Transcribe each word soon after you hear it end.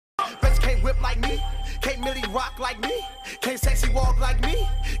Can't whip like me. Can't Millie rock like me. Can't sexy walk like me.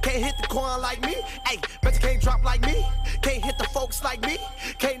 Can't hit the corn like me. Hey, bet you can't drop like me. Can't hit the folks like me.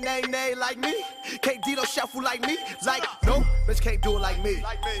 Can't nay like me. Can't Dito shuffle like me. Like, no, bitch can't do it like me.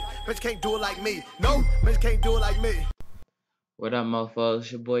 Bitch can't do it like me. No, bitch can't do it like me. What up, mofos?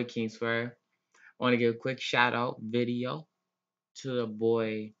 It's your boy King Swear. I want to give a quick shout out video to the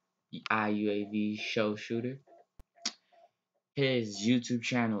boy IUAV Show Shooter. His YouTube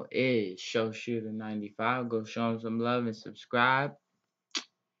channel is ShowShooter95. Go show him some love and subscribe.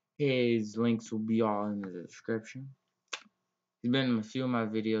 His links will be all in the description. He's been in a few of my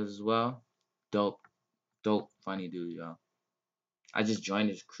videos as well. Dope, funny dude, y'all. I just joined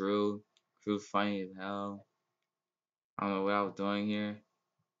his crew. Crew's funny as hell. I don't know what I was doing here.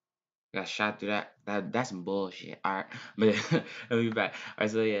 Got shot through that's some bullshit. Alright. But let me be back.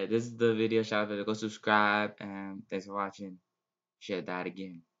 Alright, so yeah, this is the video. Shout out video. Go subscribe and thanks for watching. Shit died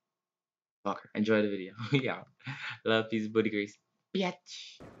again. Fucker. Enjoy the video. Yeah. Love, peace, booty grease.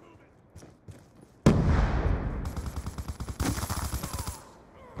 Bitch.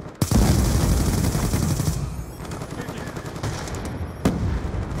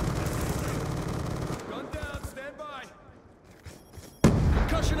 Gun down, stand by.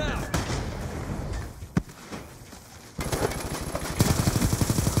 Concussion out.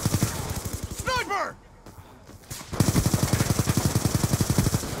 Sniper!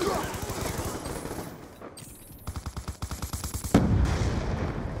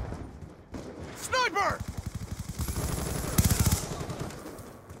 Sniper!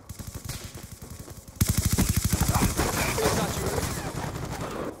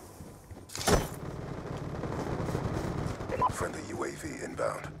 Friendly UAV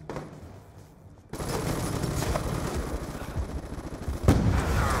inbound.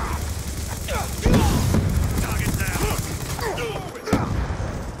 Target down.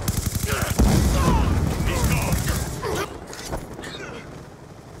 He's gone.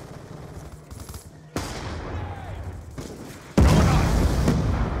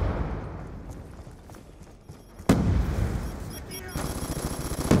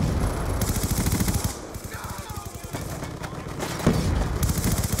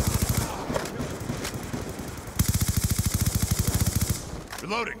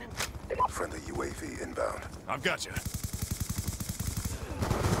 Reloading. Friendly UAV inbound. I've got you.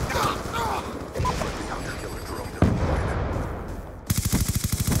 Friendly hunter-killer drone deployed.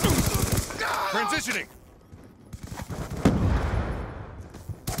 Transitioning.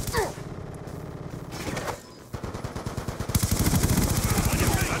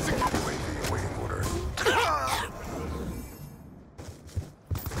 UAV awaiting orders. Friendly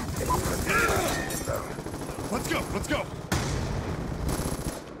UAV inbound. Let's go. Let's go.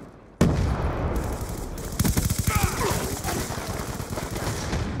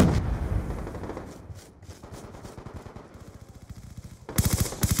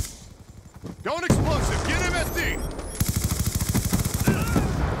 Going explosive. Get MSD.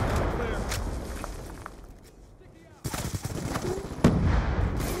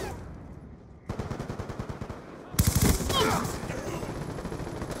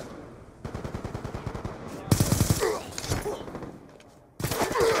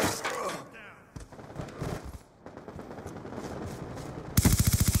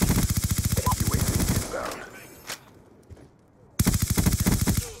 UAV inbound.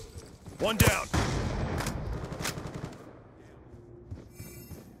 One down.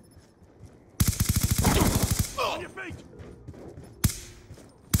 On your feet.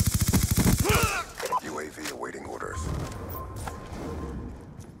 UAV awaiting orders.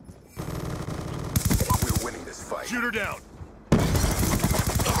 We're winning this fight. Shoot her down.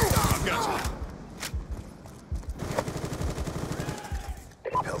 I've got you.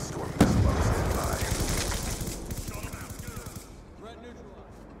 Hellstorm missile on standby.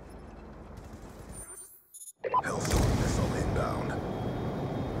 Hellstorm missile inbound.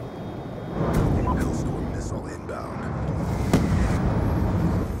 Hellstorm missile inbound.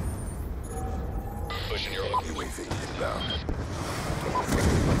 Pushing your UAV inbound. Let's go.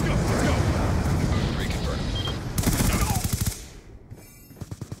 Let's go. Reconfirm.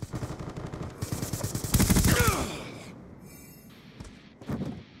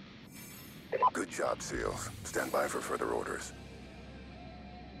 Good job, SEALs. Stand by for further orders.